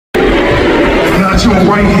got your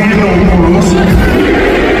right hand on us.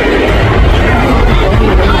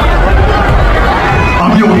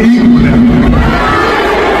 I'm your eagle now.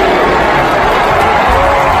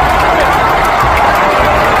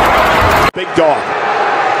 Big dog.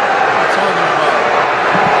 I'm talking about.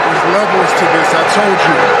 There's levels to this, I told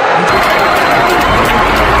you.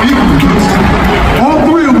 All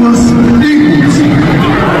three of us